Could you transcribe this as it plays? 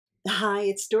Hi,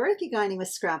 it's Dorothy Guining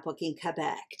with Scrapbooking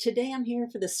Quebec. Today I'm here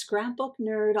for the Scrapbook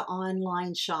Nerd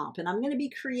online shop, and I'm going to be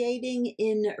creating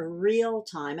in real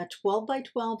time a 12 by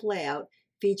 12 layout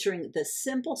featuring the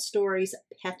Simple Stories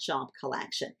Pet Shop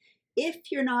collection.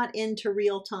 If you're not into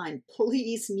real time,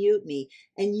 please mute me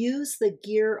and use the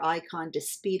gear icon to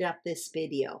speed up this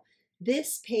video.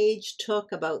 This page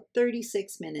took about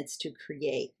 36 minutes to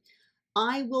create.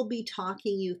 I will be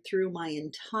talking you through my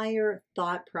entire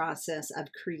thought process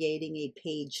of creating a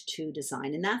page two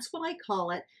design. And that's what I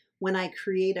call it when I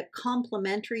create a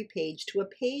complementary page to a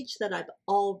page that I've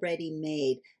already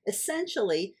made,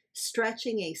 essentially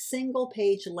stretching a single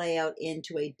page layout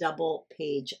into a double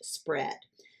page spread.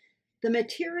 The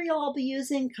material I'll be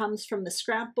using comes from the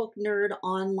Scrapbook Nerd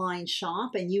online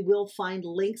shop, and you will find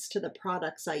links to the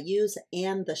products I use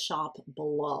and the shop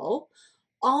below.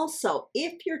 Also,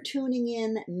 if you're tuning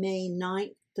in May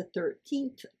 9th to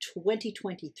 13th,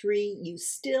 2023, you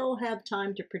still have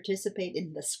time to participate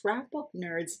in the Scrapbook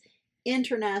Nerds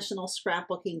International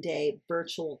Scrapbooking Day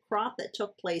virtual crop that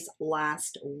took place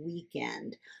last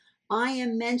weekend. I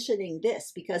am mentioning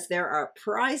this because there are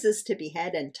prizes to be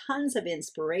had and tons of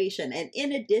inspiration. And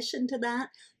in addition to that,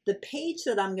 the page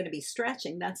that I'm going to be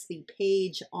stretching, that's the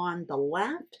page on the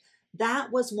left,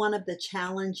 that was one of the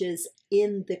challenges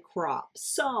in the crop.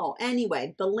 So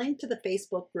anyway, the link to the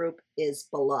Facebook group is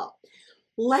below.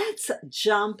 Let's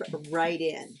jump right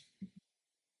in.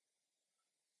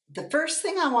 The first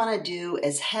thing I want to do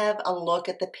is have a look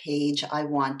at the page I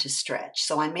want to stretch.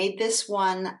 So I made this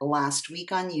one last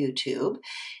week on YouTube,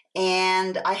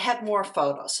 and I have more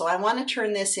photos. So I want to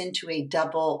turn this into a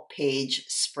double page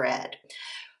spread.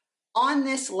 On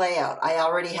this layout, I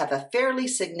already have a fairly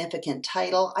significant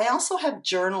title. I also have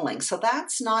journaling, so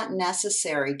that's not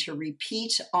necessary to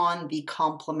repeat on the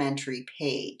complementary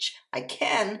page. I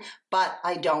can, but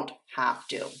I don't have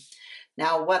to.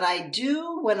 Now, what I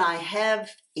do when I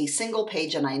have a single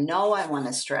page and I know I want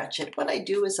to stretch it, what I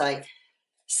do is I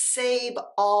save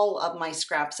all of my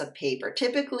scraps of paper,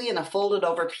 typically in a folded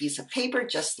over piece of paper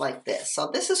just like this. So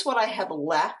this is what I have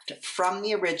left from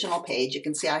the original page. You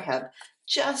can see I have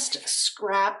just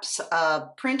scraps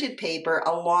of printed paper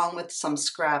along with some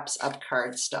scraps of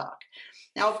cardstock.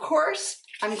 Now, of course,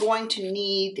 I'm going to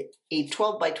need a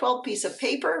 12 by 12 piece of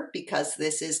paper because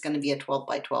this is going to be a 12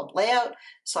 by 12 layout.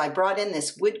 So I brought in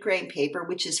this wood grain paper,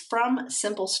 which is from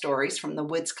Simple Stories from the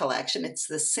Woods collection. It's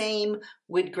the same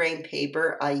wood grain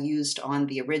paper I used on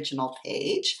the original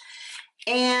page.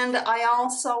 And I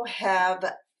also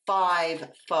have 5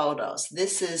 photos.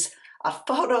 This is a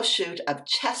photo shoot of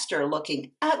Chester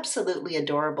looking absolutely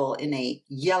adorable in a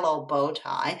yellow bow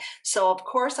tie. So of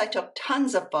course I took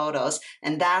tons of photos,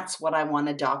 and that's what I want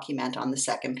to document on the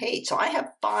second page. So I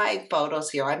have 5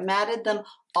 photos here. I've matted them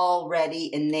already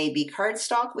in navy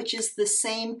cardstock, which is the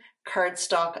same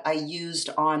cardstock I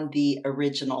used on the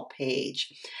original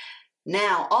page.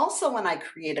 Now, also when I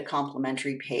create a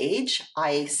complementary page,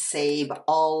 I save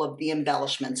all of the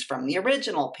embellishments from the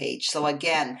original page. So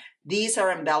again, these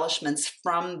are embellishments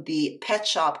from the Pet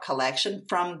Shop collection,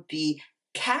 from the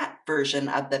cat version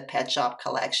of the Pet Shop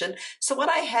collection. So what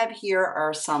I have here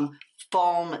are some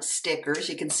foam stickers.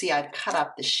 You can see I've cut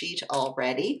up the sheet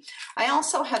already. I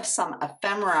also have some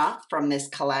ephemera from this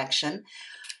collection.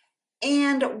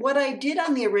 And what I did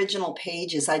on the original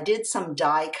page is I did some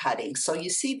die cutting. So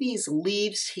you see these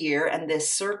leaves here and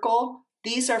this circle.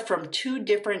 These are from 2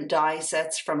 different die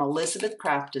sets from Elizabeth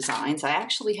Craft Designs. I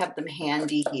actually have them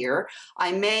handy here.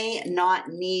 I may not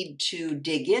need to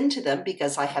dig into them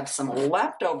because I have some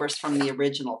leftovers from the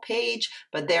original page,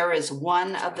 but there is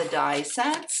one of the die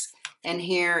sets and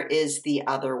here is the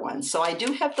other one. So I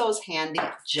do have those handy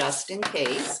just in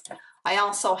case. I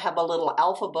also have a little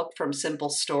alpha book from Simple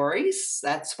Stories.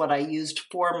 That's what I used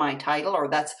for my title, or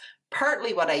that's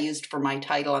partly what I used for my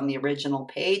title on the original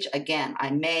page. Again, I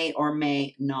may or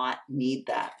may not need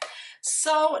that.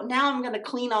 So now I'm going to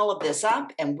clean all of this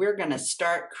up and we're going to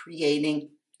start creating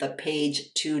the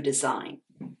page 2 design.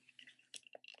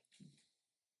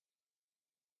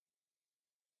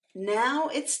 Now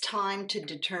it's time to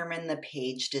determine the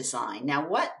page design. Now,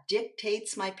 what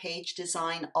dictates my page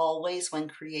design always when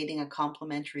creating a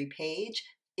complementary page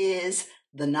is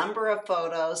the number of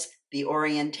photos, the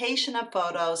orientation of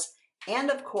photos,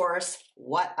 and of course,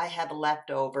 what I have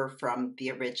left over from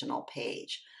the original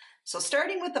page. So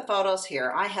starting with the photos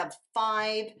here, I have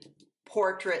 5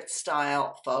 portrait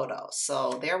style photos.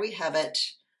 So there we have it.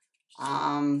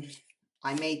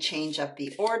 I may change up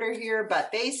the order here,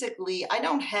 but basically I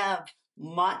don't have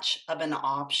much of an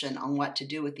option on what to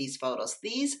do with these photos.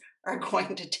 These are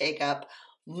going to take up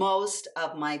most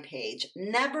of my page.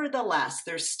 Nevertheless,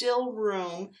 there's still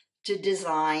room to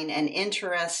design an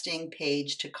interesting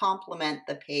page to complement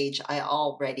the page I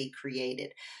already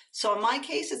created. So in my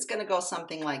case, it's going to go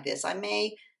something like this. I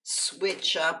may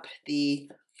switch up the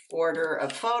order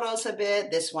of photos a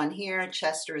bit. This one here,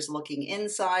 Chester is looking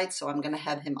inside, so I'm going to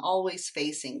have him always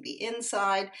facing the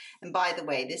inside. And by the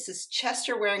way, this is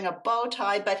Chester wearing a bow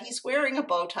tie, but he's wearing a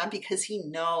bow tie because he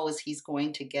knows he's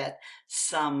going to get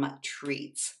some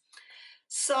treats.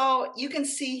 So you can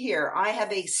see here, I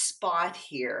have a spot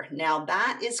here. Now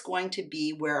that is going to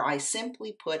be where I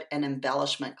simply put an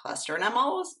embellishment cluster. And I'm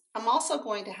also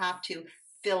going to have to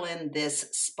fill in this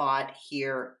spot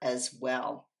here as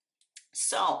well.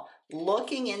 So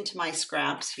looking into my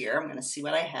scraps here, I'm going to see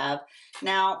what I have.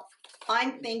 Now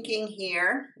I'm thinking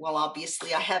here, well,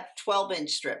 obviously I have 12-inch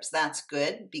strips. That's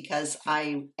good because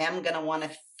I am going to want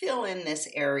to fill in this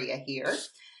area here.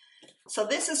 So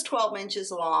this is 12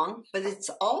 inches long, but it's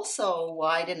also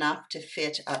wide enough to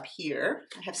fit up here.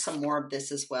 I have some more of this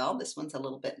as well. This one's a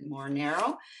little bit more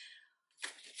narrow.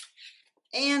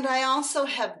 And I also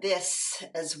have this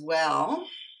as well.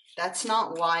 That's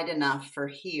not wide enough for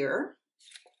here.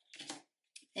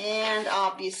 And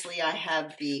obviously I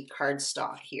have the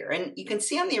cardstock here. And you can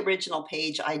see on the original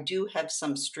page, I do have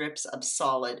some strips of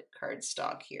solid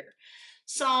cardstock here.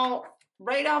 So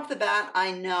right off the bat,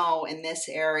 I know in this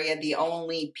area, the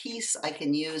only piece I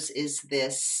can use is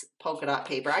this polka dot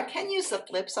paper. I can use the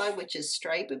flip side, which is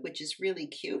striped, which is really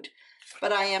cute,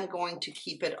 but I am going to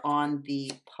keep it on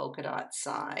the polka dot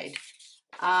side.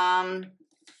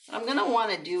 What I'm going to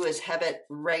want to do is have it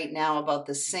right now about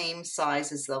the same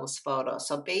size as those photos.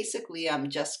 So basically, I'm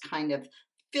just kind of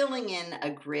filling in a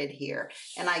grid here.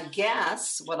 And I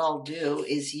guess what I'll do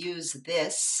is use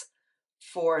this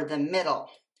for the middle.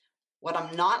 What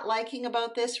I'm not liking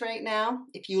about this right now,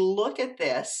 if you look at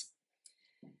this,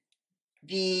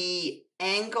 the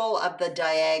angle of the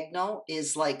diagonal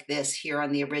is like this here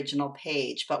on the original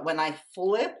page. But when I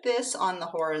flip this on the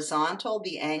horizontal,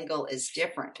 the angle is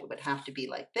different. It would have to be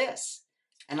like this.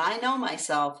 And I know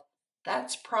myself,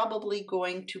 that's probably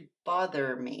going to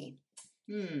bother me.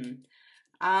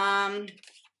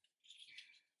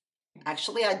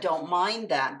 Actually, I don't mind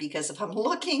that because if I'm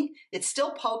looking, it's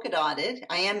still polka dotted.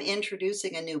 I am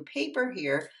introducing a new paper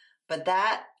here, but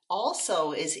that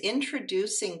also is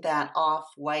introducing that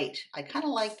off-white. I kind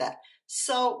of like that.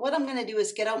 So what I'm going to do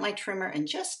is get out my trimmer and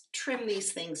just trim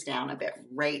these things down a bit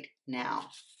right now.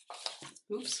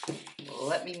 Oops.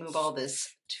 Let me move all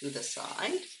this to the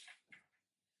side.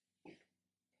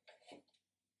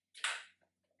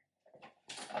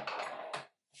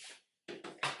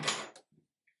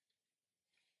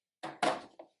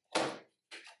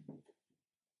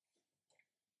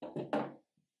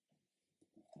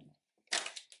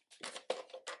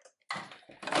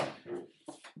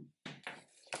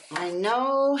 I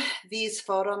know these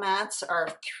photo mats are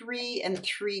 3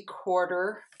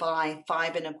 3/4 by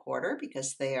 5 1/4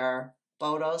 because they are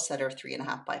photos that are 3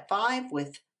 1/2 by 5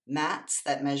 with mats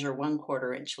that measure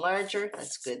 1/4 inch larger.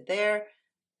 That's good there.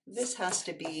 This has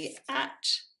to be at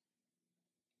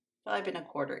 5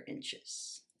 1/4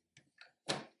 inches.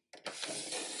 I'm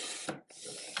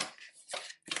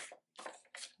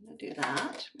going to do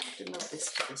that. I'm going to move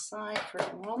this to the side for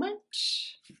a moment.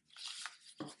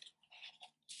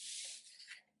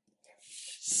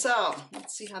 So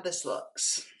let's see how this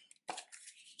looks.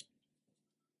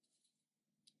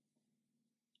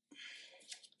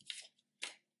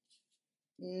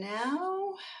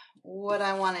 Now what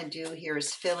I want to do here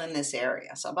is fill in this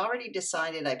area. So I've already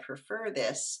decided I prefer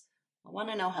this. I want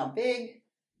to know how big.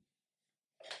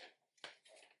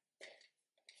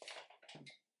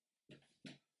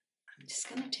 I'm just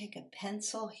going to take a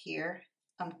pencil here.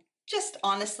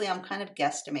 Honestly, I'm kind of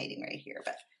guesstimating right here,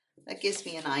 but that gives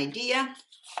me an idea.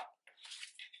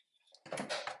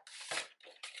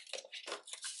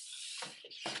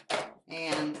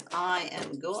 And I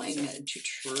am going to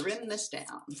trim this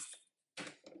down.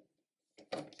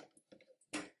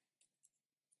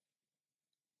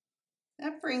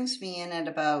 That brings me in at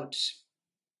about,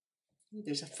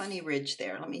 there's a funny ridge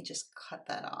there. Let me just cut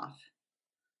that off.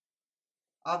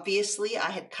 Obviously,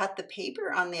 I had cut the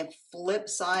paper on the flip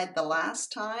side the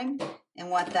last time, and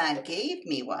what that gave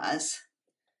me was,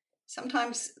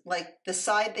 sometimes like the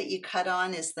side that you cut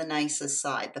on is the nicest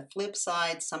side. The flip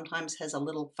side sometimes has a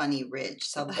little funny ridge.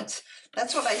 So that's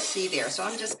what I see there. So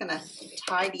I'm just going to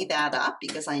tidy that up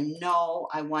because I know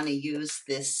I want to use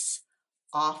this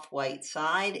off-white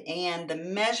side. And the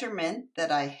measurement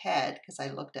that I had, because I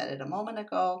looked at it a moment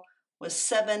ago, was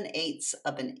 7/8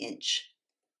 of an inch.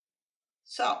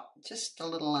 So just a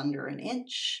little under an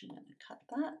inch. I'm going to cut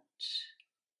that.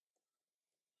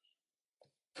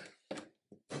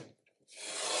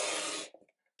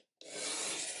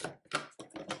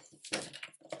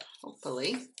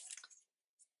 hopefully.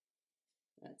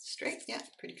 That's straight, yeah,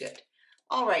 pretty good.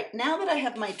 All right, now that I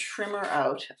have my trimmer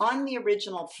out, on the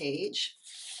original page,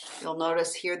 you'll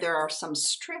notice here there are some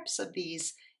strips of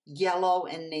these yellow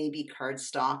and navy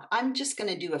cardstock. I'm just going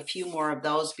to do a few more of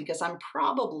those because I'm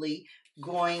probably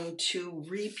going to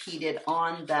repeat it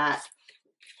on that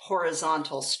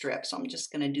horizontal strip. So I'm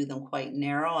just going to do them quite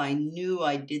narrow. I knew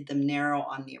I did them narrow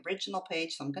on the original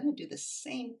page, so I'm going to do the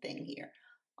same thing here.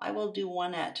 I will do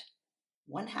one at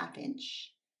 1/2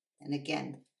 inch. And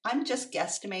again, I'm just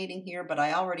guesstimating here, but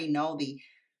I already know the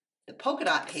polka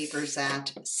dot paper's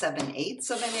at 7/8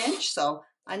 of an inch, so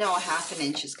I know 1/2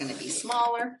 inch is going to be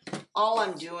smaller. All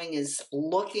I'm doing is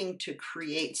looking to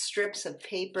create strips of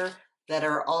paper that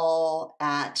are all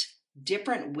at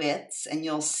different widths, and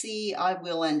you'll see I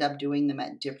will end up doing them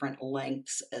at different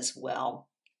lengths as well.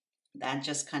 That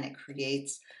just kind of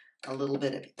creates a little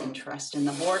bit of interest in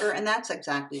the border, and that's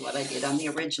exactly what I did on the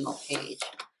original page.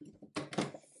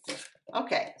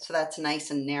 Okay, so that's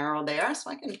nice and narrow there, so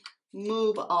I can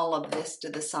move all of this to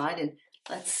the side and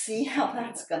let's see how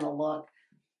that's going to look.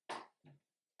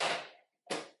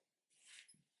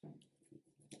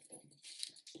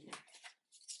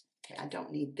 Okay, I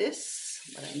don't need this.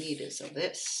 What I need is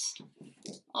this.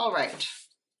 All right,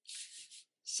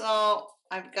 so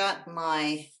I've got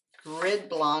my grid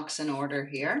blocks in order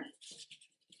here.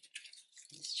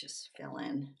 Let's just fill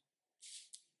in.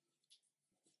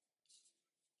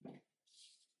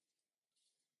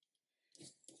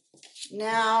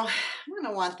 Now, I'm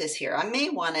going to want this here. I may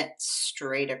want it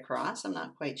straight across. I'm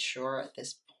not quite sure at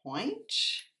this point.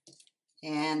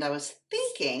 And I was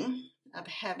thinking of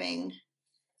having,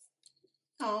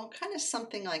 kind of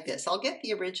something like this. I'll get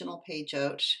the original page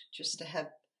out just to have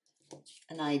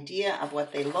an idea of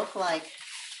what they look like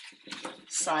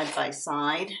side by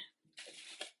side.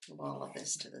 Move all of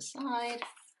this to the side.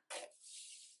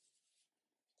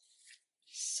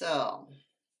 So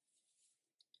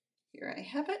here I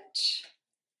have it.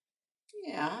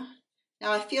 Yeah.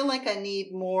 Now I feel like I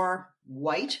need more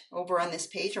white over on this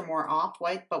page, or more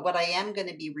off-white, but what I am going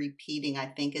to be repeating, I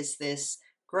think, is this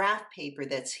graph paper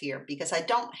that's here, because I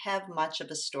don't have much of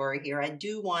a story here. I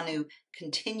do want to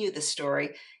continue the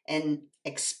story and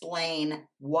explain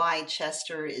why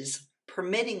Chester is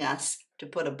permitting us to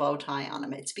put a bow tie on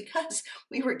him. It's because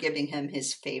we were giving him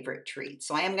his favorite treat.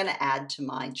 So I am going to add to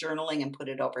my journaling and put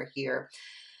it over here.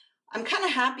 I'm kind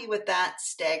of happy with that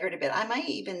staggered a bit. I might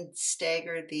even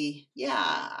stagger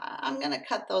I'm going to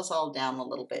cut those all down a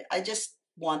little bit. I just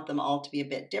want them all to be a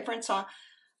bit different. So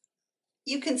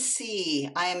you can see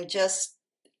I'm just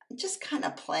kind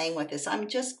of playing with this. I'm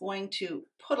just going to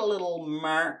put a little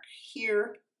mark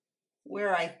here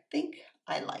where I think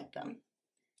I like them.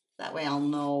 That way I'll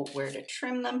know where to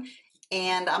trim them.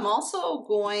 And I'm also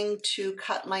going to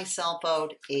cut myself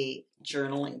out a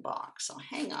journaling box. So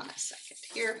hang on a second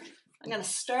here. I'm going to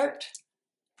start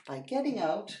by getting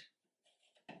out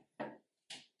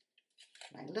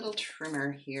my little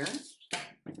trimmer here.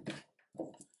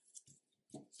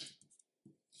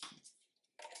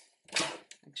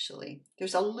 Actually,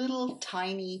 there's a little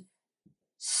tiny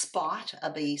spot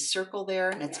of a circle there,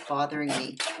 and it's bothering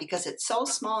me because it's so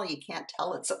small you can't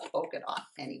tell it's a polka dot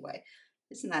anyway.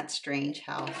 Isn't that strange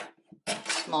how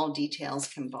small details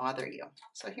can bother you?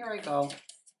 So here I go,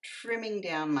 trimming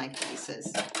down my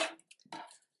pieces.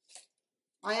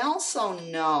 I also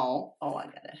know,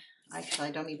 actually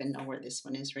I don't even know where this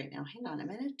one is right now. Hang on a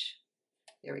minute.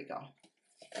 There we go.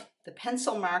 The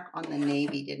pencil mark on the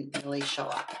navy didn't really show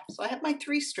up. So I have my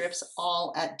 3 strips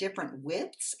all at different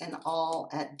widths and all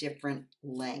at different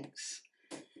lengths.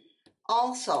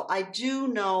 Also, I do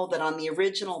know that on the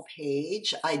original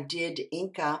page, I did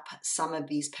ink up some of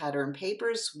these pattern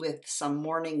papers with some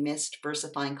Morning Mist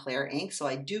VersaFine Clear ink. So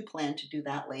I do plan to do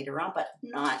that later on, but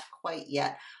not quite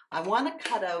yet. I want to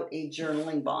cut out a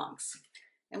journaling box.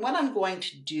 And what I'm going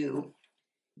to do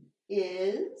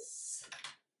is,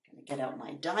 I'm going to get out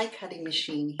my die cutting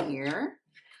machine here.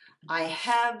 I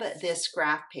have this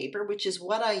graph paper, which is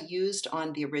what I used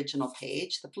on the original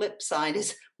page. The flip side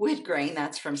is wood grain.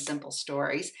 That's from Simple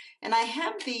Stories. And I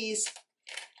have these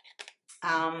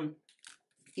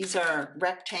are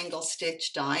rectangle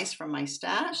stitch dies from my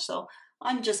stash. So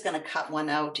I'm just going to cut one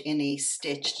out in a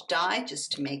stitched die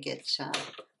just to make it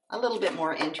a little bit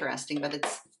more interesting, but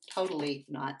it's totally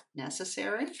not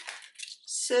necessary.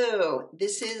 So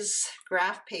this is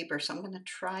graph paper. So I'm going to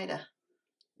try to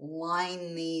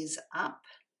line these up.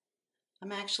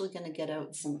 I'm actually going to get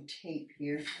out some tape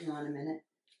here. Hang on a minute.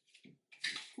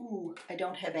 Ooh, I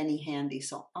don't have any handy,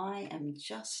 so I am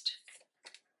just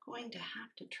going to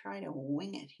have to try to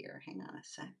wing it here. Hang on a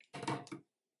sec.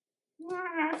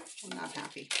 I'm not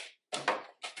happy.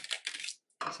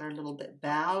 These are a little bit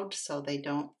bowed, so they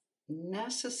don't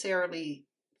necessarily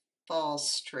fall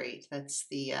straight. That's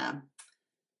the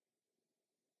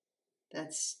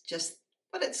that's just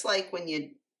what it's like when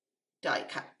you die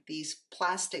cut. These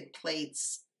plastic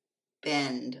plates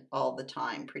bend all the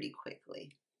time pretty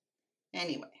quickly.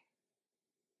 Anyway.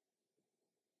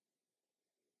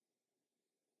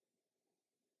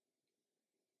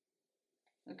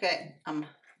 Okay, I'm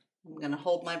gonna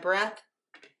hold my breath,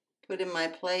 put in my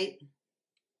plate,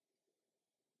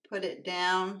 put it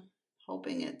down,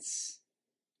 hoping it's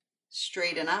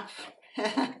straight enough.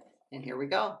 And here we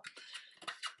go.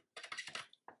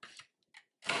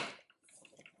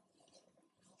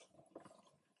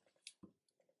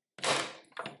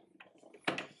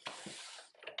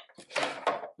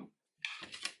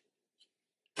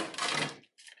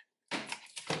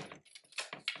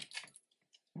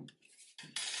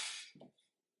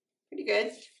 Pretty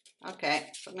good. Okay,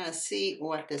 so I'm going to see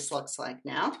what this looks like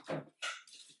now. Put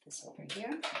this over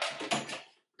here.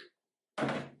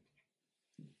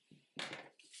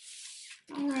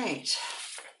 All right,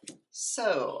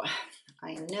 so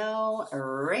I know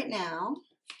right now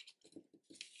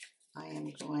I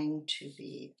am going to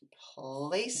be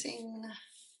placing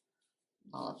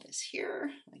all of this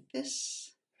here like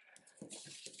this.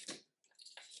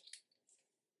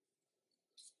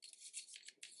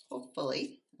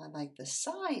 Hopefully, I like the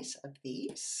size of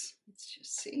these. Let's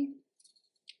just see.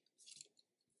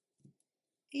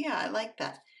 Yeah, I like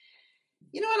that.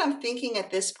 You know what I'm thinking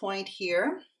at this point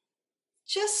here?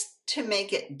 Just to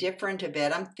make it different a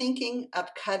bit, I'm thinking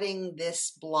of cutting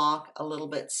this block a little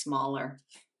bit smaller.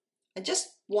 I just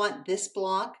want this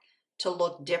block to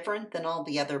look different than all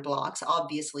the other blocks.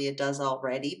 Obviously, it does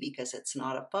already because it's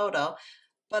not a photo,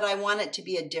 but I want it to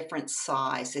be a different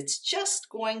size. It's just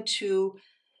going to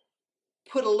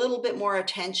put a little bit more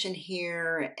attention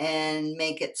here and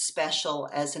make it special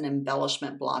as an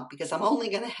embellishment block because I'm only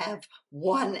going to have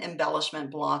one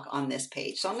embellishment block on this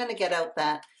page. So I'm going to get out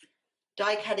that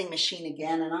die cutting machine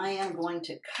again, and I am going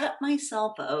to cut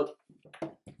myself out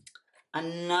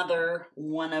another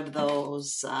one of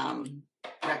those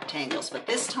rectangles, but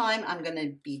this time I'm going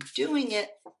to be doing it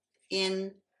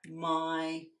in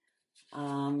my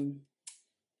polka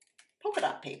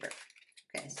dot paper.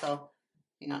 Okay, so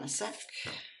hang on a sec.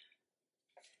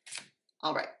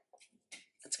 All right,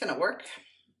 that's going to work.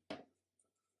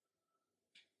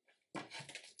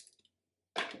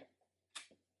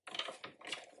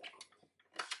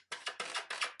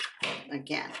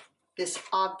 Again, this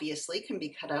obviously can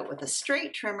be cut out with a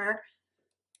straight trimmer,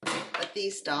 but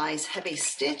these dies have a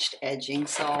stitched edging,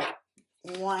 so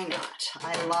why not?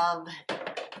 I love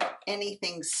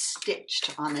anything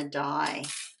stitched on a die.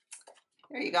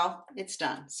 There you go, it's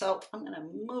done. So I'm going to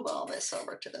move all this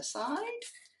over to the side,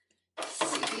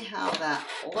 see how that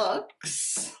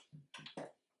looks,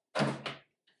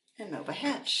 and move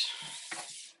ahead.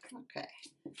 Okay,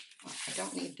 well, I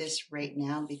don't need this right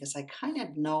now because I kind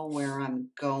of know where I'm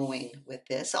going with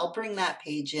this. I'll bring that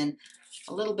page in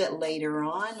a little bit later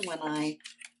on when I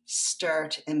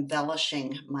start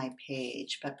embellishing my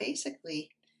page. But basically,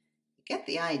 you get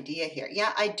the idea here.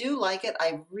 Yeah, I do like it.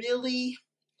 I really,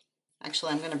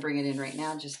 actually, I'm going to bring it in right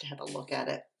now just to have a look at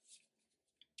it.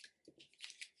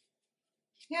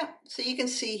 Yeah, so you can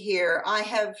see here, I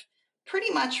have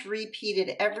pretty much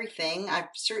repeated everything. I've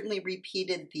certainly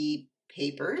repeated the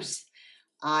papers.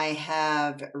 I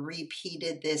have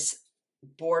repeated this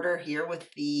border here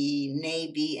with the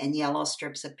navy and yellow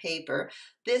strips of paper.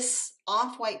 This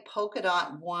off-white polka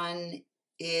dot one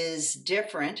is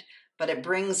different, but it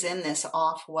brings in this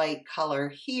off-white color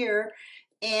here.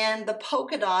 And the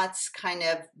polka dots kind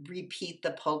of repeat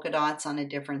the polka dots on a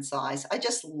different size. I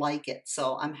just like it,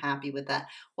 so I'm happy with that.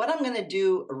 What I'm going to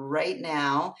do right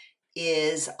now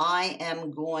is I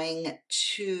am going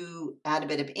to add a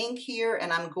bit of ink here,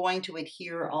 and I'm going to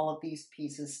adhere all of these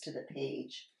pieces to the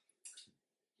page.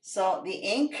 So the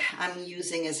ink I'm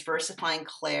using is VersaFine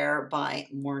Clair by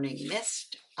Morning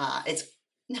Mist. It's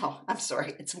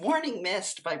Morning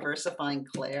Mist by VersaFine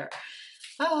Clair.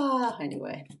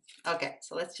 Anyway. Okay,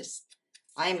 so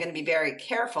I am going to be very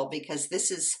careful because this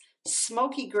is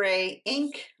smoky gray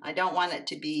ink. I don't want it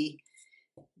to be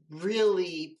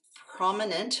really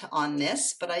prominent on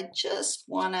this, but I just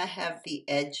want to have the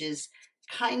edges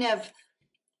kind of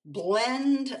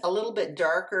blend a little bit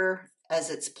darker as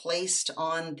it's placed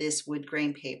on this wood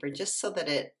grain paper, just so that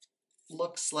it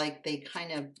looks like they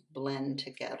kind of blend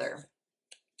together.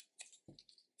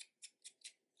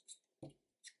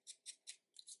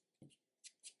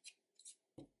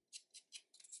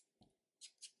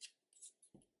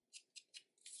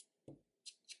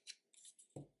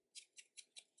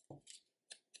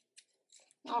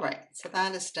 All right, so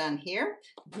that is done here.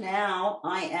 Now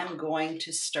I am going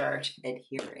to start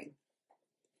adhering.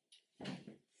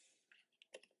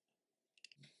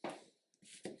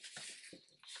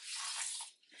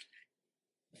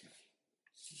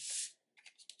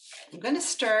 I'm going to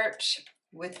start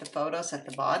with the photos at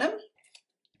the bottom,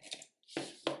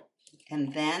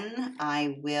 and then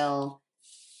I will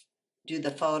do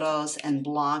the photos and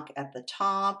block at the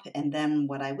top, and then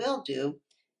what I will do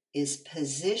is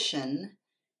position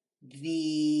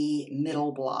the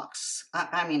middle blocks.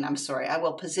 I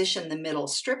will position the middle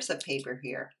strips of paper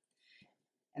here.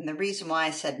 And the reason why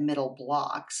I said middle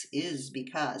blocks is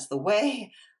because the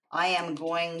way I am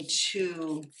going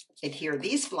to adhere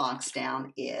these blocks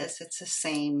down is it's the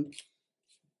same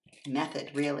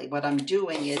method, really. What I'm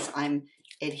doing is I'm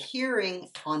adhering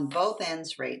on both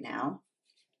ends right now.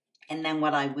 And then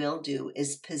what I will do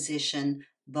is position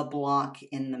the block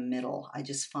in the middle. I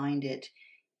just find it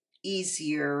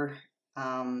easier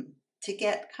to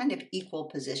get kind of equal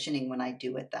positioning when I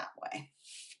do it that way.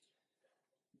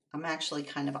 I'm actually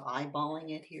kind of eyeballing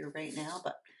it here right now,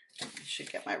 but I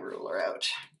should get my ruler out.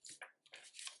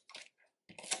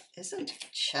 Isn't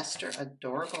Chester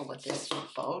adorable with this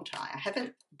bow tie? I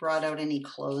haven't brought out any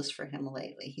clothes for him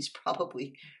lately. He's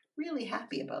probably really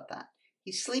happy about that.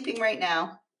 He's sleeping right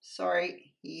now.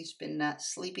 Sorry, he's been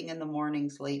sleeping in the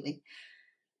mornings lately.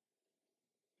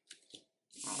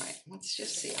 All right, let's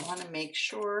just see. I want to make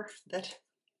sure that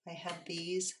I have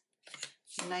these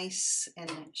nice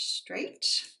and straight.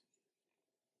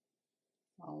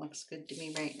 All looks good to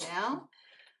me right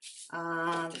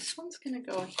now. This one's going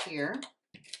to go here.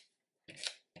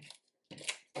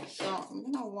 So I'm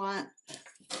going to want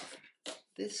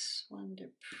this one to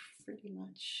pretty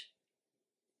much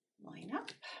line up.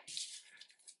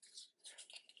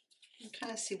 And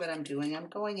kind of see what I'm doing. I'm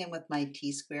going in with my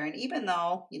T-square, and even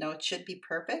though, you know, it should be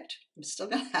perfect, I'm still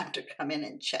going to have to come in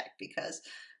and check because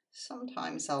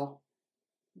sometimes I'll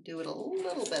do it a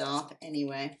little bit off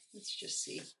anyway. Let's just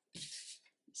see.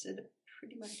 Is it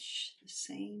pretty much the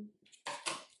same?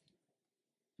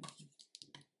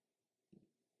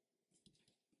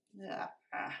 Yeah.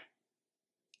 I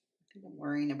think I'm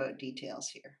worrying about details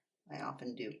here. I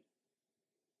often do.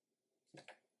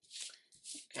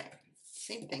 Okay.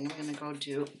 Same thing, I'm going to go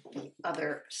do the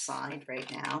other side right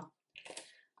now.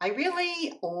 I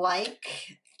really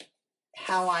like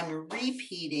how I'm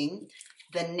repeating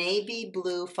the navy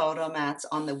blue photo mats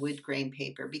on the wood grain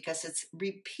paper because it's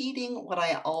repeating what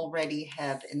I already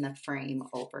have in the frame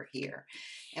over here.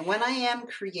 And when I am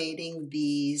creating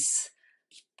these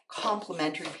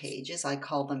complementary pages, I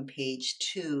call them page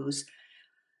twos,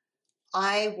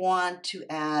 I want to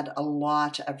add a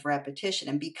lot of repetition.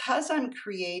 And because I'm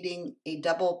creating a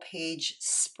double page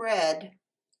spread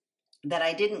that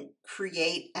I didn't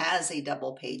create as a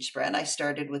double page spread, I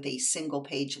started with a single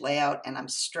page layout and I'm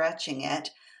stretching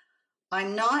it.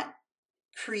 I'm not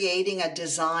creating a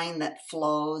design that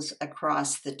flows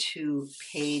across the two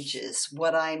pages.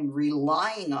 What I'm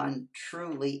relying on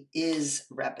truly is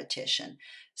repetition.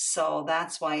 So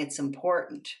that's why it's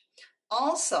important.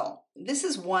 Also, this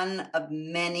is one of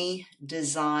many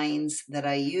designs that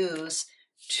I use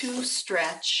to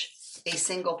stretch a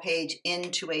single page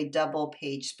into a double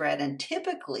page spread. And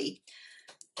typically,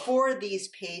 for these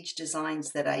page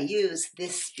designs that I use,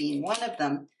 this being one of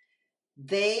them,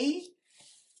 they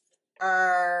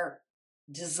are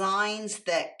designs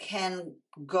that can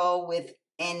go with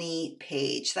any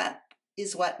page. That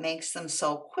is what makes them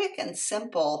so quick and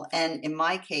simple, and in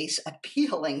my case,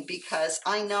 appealing, because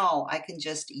I know I can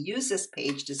just use this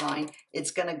page design. It's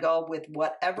going to go with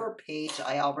whatever page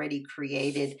I already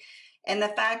created. And the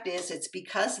fact is, it's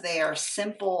because they are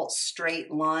simple,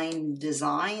 straight line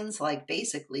designs, like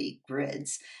basically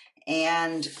grids.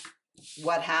 And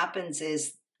what happens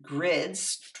is grids,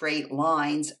 straight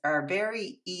lines, are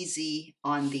very easy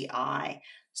on the eye.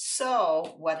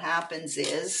 So what happens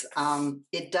is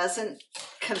it doesn't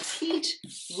compete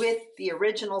with the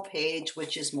original page,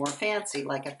 which is more fancy,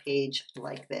 like a page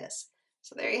like this.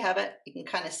 So there you have it. You can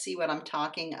kind of see what I'm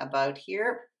talking about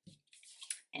here.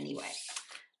 Anyway,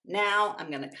 now I'm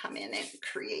going to come in and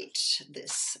create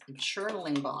this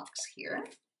journaling box here.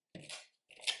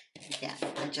 Again,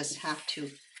 I just have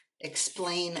to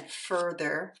explain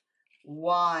further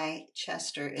why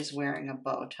Chester is wearing a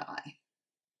bow tie,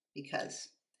 because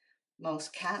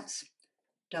most cats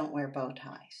don't wear bow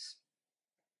ties.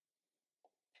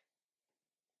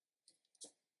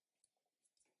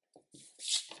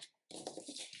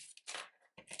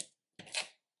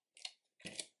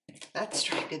 That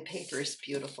striped paper is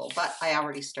beautiful, but I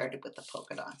already started with the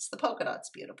polka dots. The polka dot's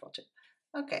beautiful too.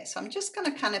 Okay, so I'm just going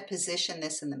to kind of position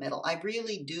this in the middle. I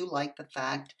really do like the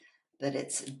fact that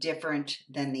it's different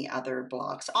than the other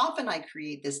blocks. Often I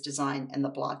create this design and the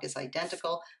block is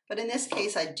identical, but in this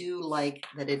case I do like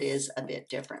that it is a bit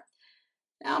different.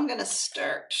 Now I'm going to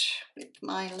start with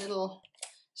my little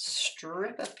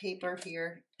strip of paper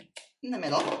here in the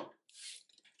middle.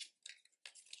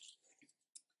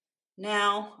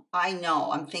 Now I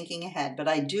know I'm thinking ahead, but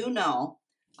I do know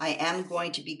I am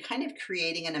going to be kind of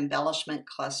creating an embellishment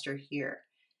cluster here.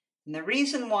 And the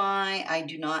reason why I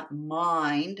do not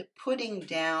mind putting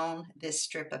down this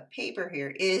strip of paper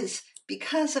here is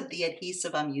because of the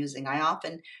adhesive I'm using. I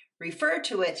often refer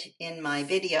to it in my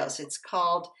videos. It's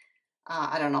called,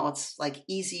 I don't know, it's like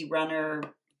Easy Runner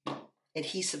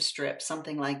adhesive strip,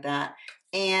 something like that.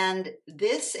 And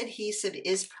this adhesive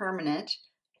is permanent,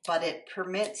 but it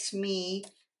permits me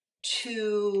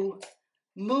to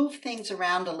move things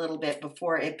around a little bit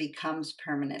before it becomes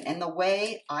permanent. And the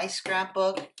way I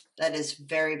scrapbook, that is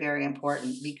very, very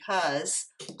important because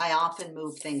I often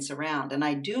move things around. And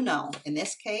I do know in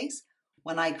this case,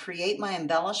 when I create my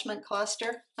embellishment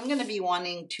cluster, I'm going to be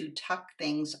wanting to tuck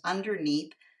things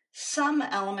underneath some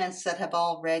elements that have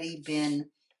already been,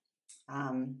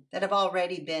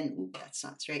 ooh, that's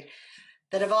not straight,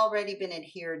 that have already been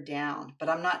adhered down, but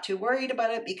I'm not too worried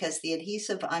about it because the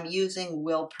adhesive I'm using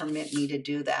will permit me to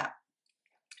do that.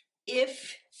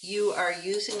 If you are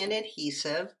using an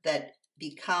adhesive that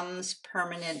becomes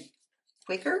permanent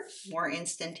quicker, more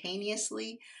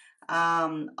instantaneously,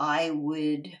 I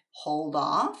would hold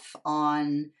off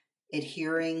on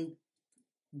adhering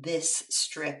this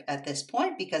strip at this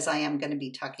point because I am going to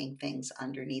be tucking things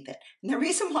underneath it. And the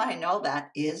reason why I know that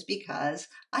is because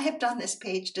I have done this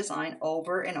page design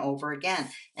over and over again.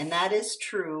 And that is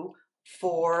true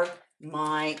for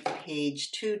my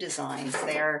page 2 designs.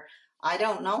 I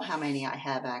don't know how many I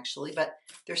have actually, but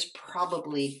there's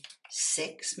probably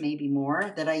 6, maybe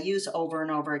more, that I use over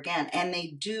and over again. And they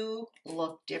do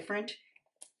look different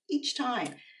each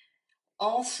time.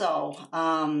 Also,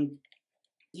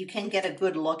 you can get a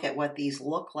good look at what these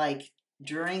look like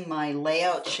during my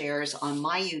layout shares on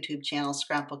my YouTube channel,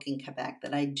 Scrapbooking Quebec,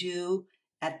 that I do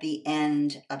at the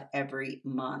end of every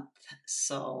month.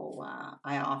 So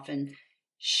I often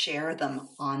share them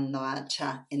on that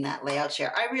in that layout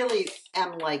share. I really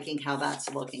am liking how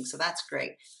that's looking, so that's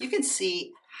great. You can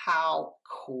see how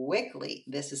quickly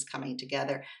this is coming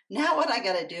together. Now what I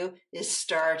got to do is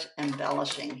start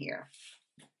embellishing here.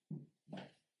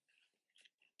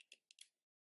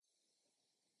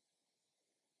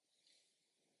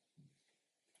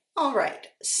 All right,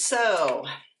 so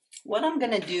what I'm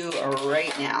going to do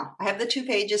right now, I have the 2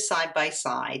 pages side by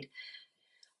side.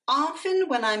 Often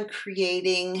when I'm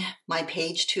creating my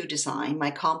page 2 design, my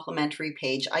complementary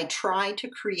page, I try to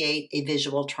create a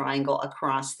visual triangle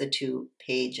across the 2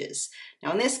 pages.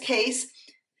 Now in this case,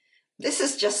 this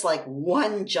is just like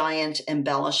one giant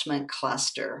embellishment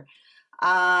cluster.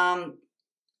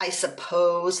 I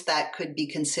suppose that could be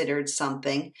considered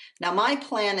something. Now my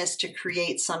plan is to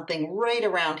create something right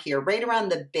around here, right around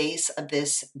the base of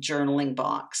this journaling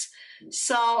box.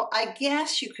 So I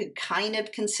guess you could kind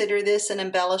of consider this an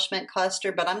embellishment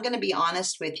cluster, but I'm going to be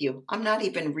honest with you. I'm not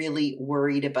even really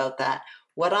worried about that.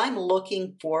 What I'm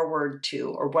looking forward to,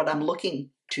 or what I'm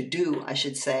looking to do, I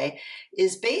should say,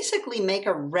 is basically make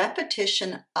a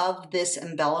repetition of this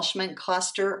embellishment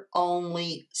cluster,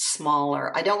 only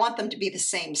smaller. I don't want them to be the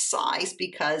same size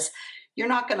because you're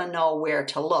not going to know where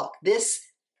to look. This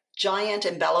giant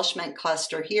embellishment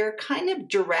cluster here kind of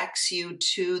directs you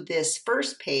to this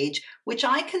first page, which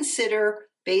I consider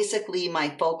basically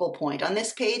my focal point. On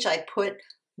this page, I put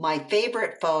my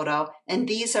favorite photo, and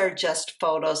these are just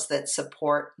photos that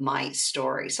support my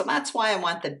story. So that's why I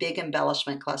want the big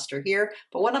embellishment cluster here.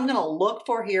 But what I'm going to look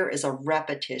for here is a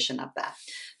repetition of that.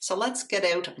 So let's get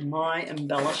out my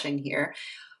embellishing here.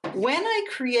 When I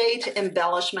create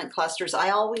embellishment clusters,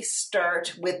 I always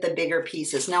start with the bigger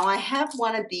pieces. Now I have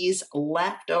one of these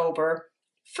left over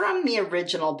from the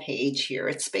original page here.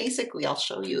 It's basically, I'll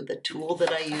show you the tool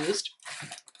that I used.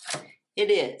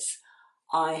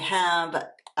 I have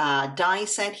a die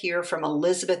set here from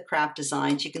Elizabeth Craft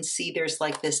Designs. You can see there's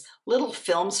like this little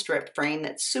film strip frame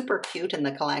that's super cute in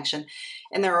the collection.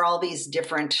 And there are all these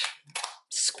different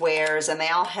squares and they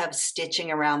all have stitching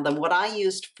around them. What I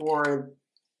used for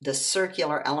the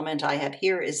circular element I have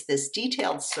here is this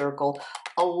detailed circle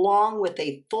along with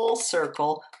a full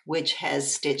circle which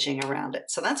has stitching around it.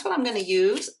 So that's what I'm going to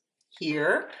use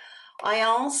here. I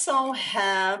also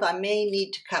have, I may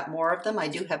need to cut more of them. I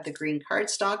do have the green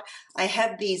cardstock. I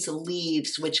have these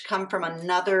leaves, which come from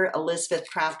another Elizabeth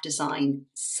Craft Design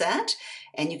set.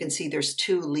 And you can see there's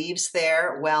 2 leaves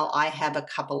there. Well, I have a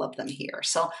couple of them here.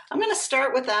 So I'm going to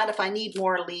start with that. If I need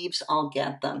more leaves, I'll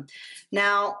get them.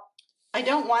 Now, I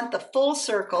don't want the full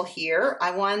circle here.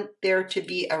 I want there to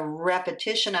be a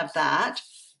repetition of that.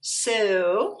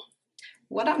 So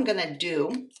what I'm going to do,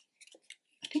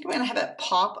 I think I'm going to have it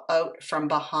pop out from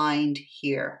behind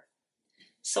here.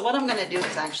 So what I'm going to do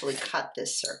is actually cut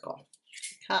this circle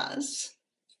because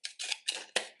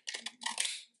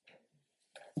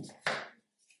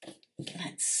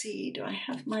let's see, do I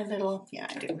have my little, yeah,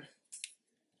 I do.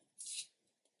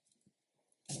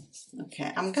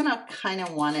 Okay, I'm going to kind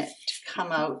of want it to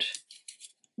come out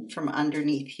from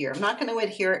underneath here. I'm not going to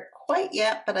adhere it quite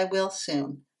yet, but I will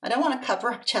soon. I don't want to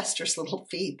cover up Chester's little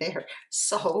feet. They're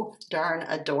so darn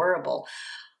adorable.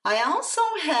 I also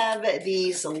have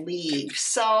these leaves.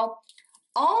 So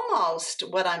almost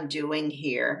what I'm doing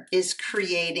here is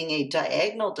creating a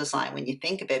diagonal design when you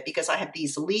think of it, because I have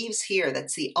these leaves here.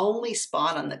 That's the only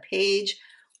spot on the page.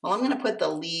 Well, I'm going to put the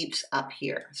leaves up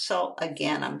here. So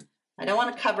again, I don't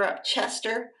want to cover up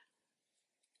Chester.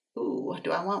 Ooh,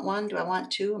 do I want 1? Do I want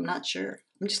 2? I'm not sure.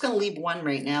 I'm just going to leave 1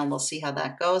 right now and we'll see how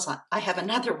that goes. I have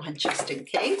another one just in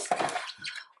case.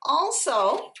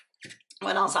 Also,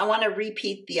 what else? I want to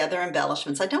repeat the other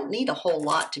embellishments. I don't need a whole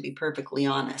lot, to be perfectly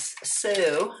honest.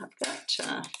 So I've got,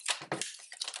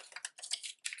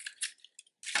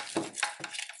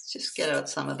 let's just get out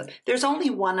some of them. There's only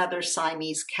one other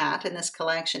Siamese cat in this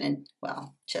collection, and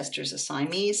well, Chester's a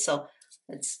Siamese, so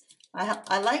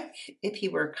I like if he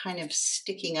were kind of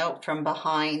sticking out from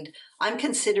behind. I'm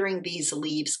considering these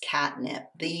leaves catnip.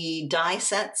 The die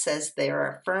set says they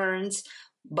are ferns,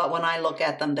 but when I look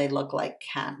at them, they look like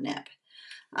catnip.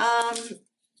 I'm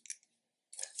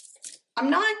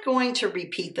not going to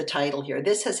repeat the title here.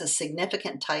 This has a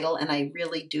significant title and I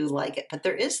really do like it, but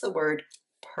there is the word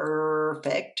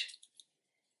perfect.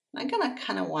 I'm gonna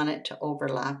kind of want it to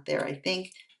overlap there. I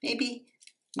think maybe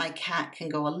my cat can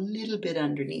go a little bit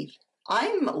underneath.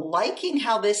 I'm liking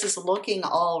how this is looking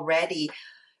already.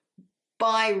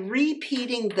 By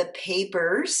repeating the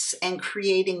papers and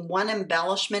creating one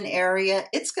embellishment area,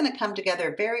 it's going to come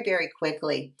together very, very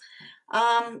quickly.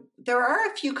 There are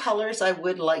a few colors I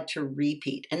would like to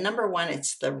repeat. And number 1,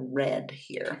 it's the red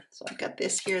here. So I've got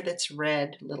this here that's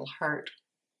red, little heart.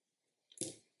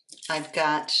 I've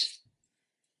got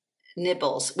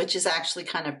Nibbles, which is actually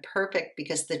kind of perfect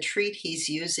because the treat he's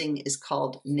using is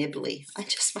called Nibbly. I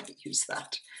just might use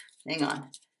that. Hang on.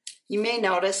 You may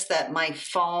notice that my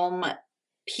foam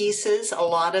pieces, a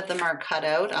lot of them are cut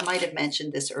out. I might have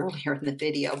mentioned this earlier in the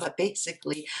video, but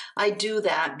basically I do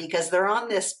that because they're on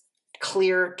this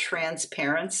clear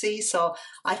transparency. So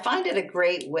I find it a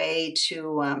great way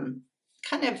to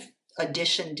kind of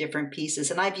addition different pieces.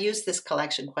 And I've used this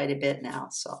collection quite a bit now.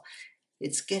 So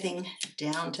it's getting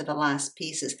down to the last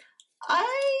pieces.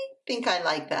 I think I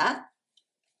like that.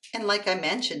 And like I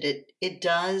mentioned, it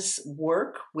does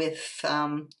work with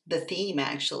the theme,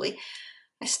 actually.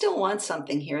 I still want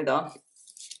something here, though.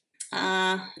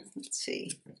 Let's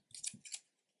see.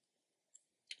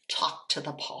 Talk to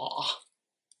the paw.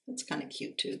 That's kind of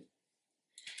cute, too.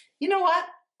 You know what?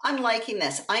 I'm liking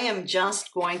this. I am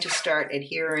just going to start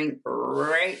adhering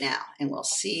right now, and we'll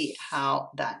see how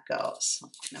that goes.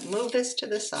 I'm going to move this to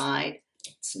the side.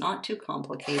 It's not too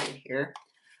complicated here.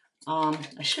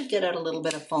 I should get out a little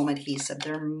bit of foam adhesive.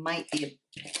 There might be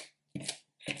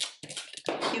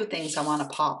a few things I want to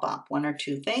pop up, 1 or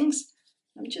 2 things.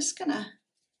 I'm just going to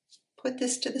put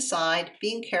this to the side,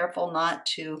 being careful not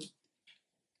to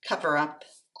cover up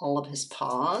all of his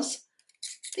paws.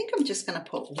 I think I'm just going to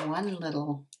put 1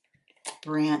 little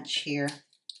branch here.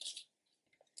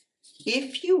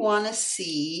 If you want to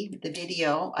see the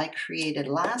video I created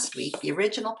last week, the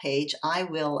original page, I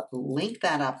will link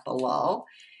that up below,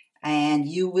 and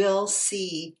you will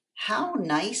see how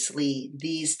nicely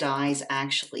these dies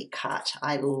actually cut.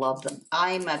 I love them.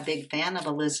 I'm a big fan of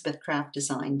Elizabeth Craft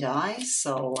Design dies,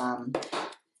 so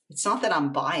it's not that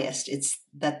I'm biased, it's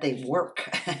that they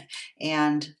work.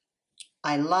 And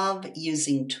I love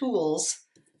using tools,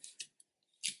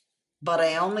 but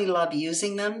I only love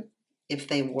using them if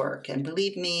they work. And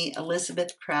believe me,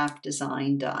 Elizabeth Craft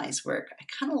Design dies work. I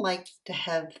kind of like to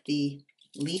have the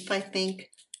leaf, I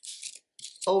think,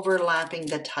 overlapping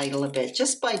the title a bit.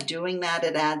 Just by doing that,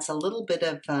 it adds a little bit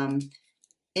of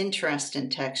interest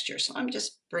and texture. So I'm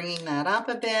just bringing that up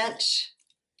a bit.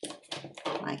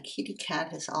 My kitty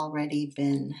cat has already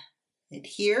been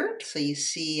adhered. So you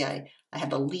see I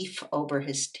have a leaf over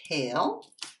his tail.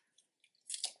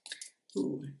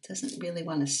 Ooh, it doesn't really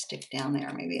want to stick down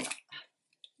there. Maybe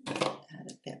I'll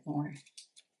add a bit more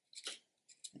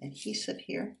adhesive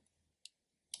here.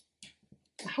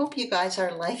 I hope you guys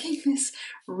are liking this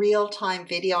real-time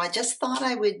video. I just thought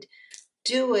I would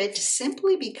do it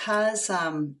simply because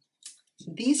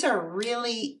these are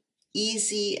really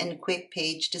easy and quick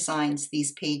page designs,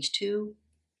 these page 2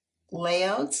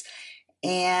 layouts,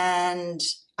 and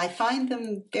I find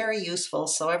them very useful.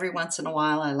 So every once in a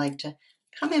while I like to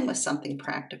come in with something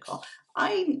practical.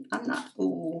 I'm not,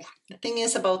 ooh, the thing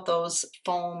is about those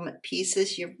foam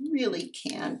pieces, you really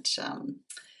can't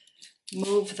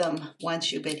move them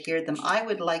once you've adhered them. I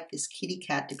would like this kitty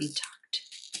cat to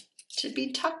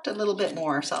be tucked a little bit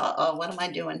more. So, what am I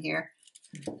doing here?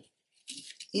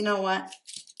 You know what?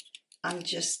 I'm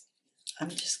just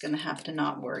gonna have to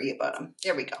not worry about them.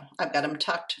 There we go. I've got them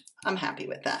tucked. I'm happy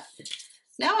with that.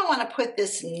 Now I want to put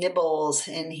this nibbles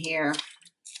in here.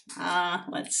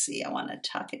 Let's see. I want to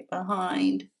tuck it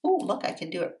behind. Oh, look, I can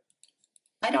do it.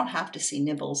 I don't have to see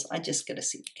nibbles. I just gotta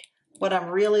see. What I'm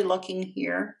really looking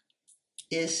here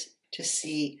is to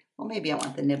see, well, maybe I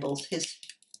want the nibbles.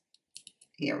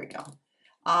 Here we go.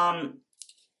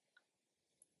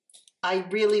 I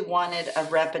really wanted a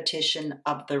repetition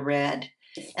of the red.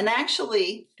 And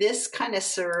actually, this kind of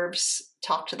serves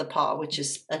Talk to the Paw, which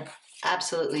is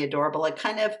absolutely adorable. It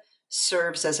kind of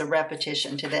serves as a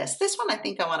repetition to this. This one, I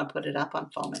think I want to put it up on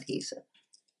foam adhesive.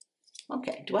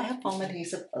 Okay, do I have foam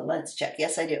adhesive? Let's check.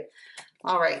 Yes, I do.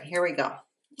 All right, here we go.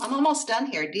 I'm almost done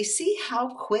here. Do you see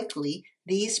how quickly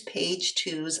these page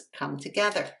 2s come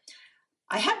together?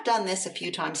 I have done this a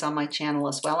few times on my channel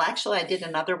as well. Actually, I did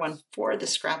another one for the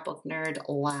Scrapbook Nerd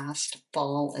last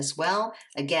fall as well.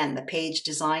 Again, the page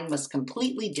design was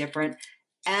completely different.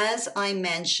 As I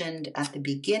mentioned at the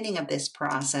beginning of this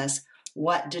process,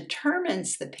 what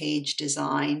determines the page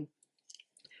design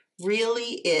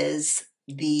really is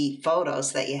the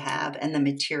photos that you have and the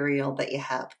material that you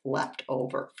have left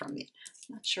over from you.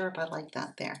 I'm not sure if I like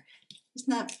that there. Isn't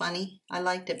that funny? I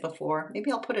liked it before.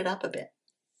 Maybe I'll put it up a bit.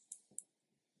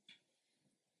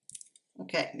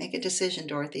 Okay, make a decision,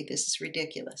 Dorothy. This is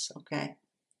ridiculous, okay?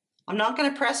 I'm not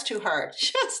going to press too hard,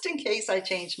 just in case I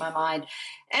change my mind.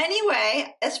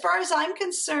 Anyway, as far as I'm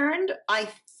concerned, I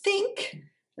think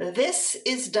this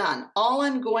is done. All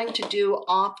I'm going to do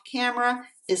off camera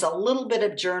is a little bit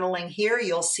of journaling here.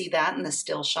 You'll see that in the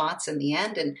still shots in the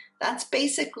end, and that's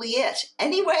basically it.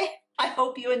 Anyway, I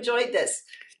hope you enjoyed this.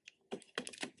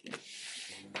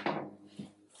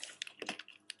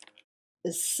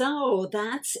 So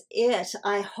that's it.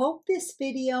 I hope this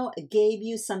video gave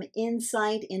you some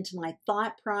insight into my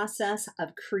thought process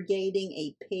of creating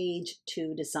a page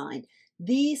 2 design.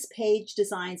 These page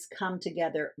designs come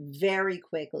together very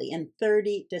quickly in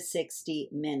 30 to 60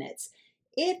 minutes.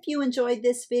 If you enjoyed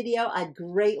this video, I'd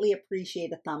greatly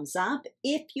appreciate a thumbs up.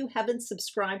 If you haven't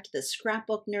subscribed to the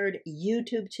Scrapbook Nerd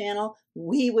YouTube channel,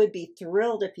 we would be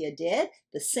thrilled if you did.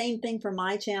 The same thing for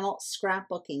my channel,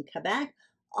 Scrapbooking Quebec.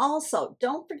 Also,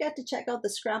 don't forget to check out the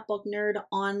Scrapbook Nerd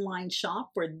online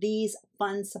shop for these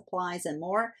fun supplies and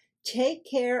more. Take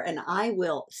care, and I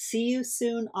will see you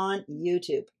soon on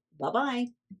YouTube. Bye-bye.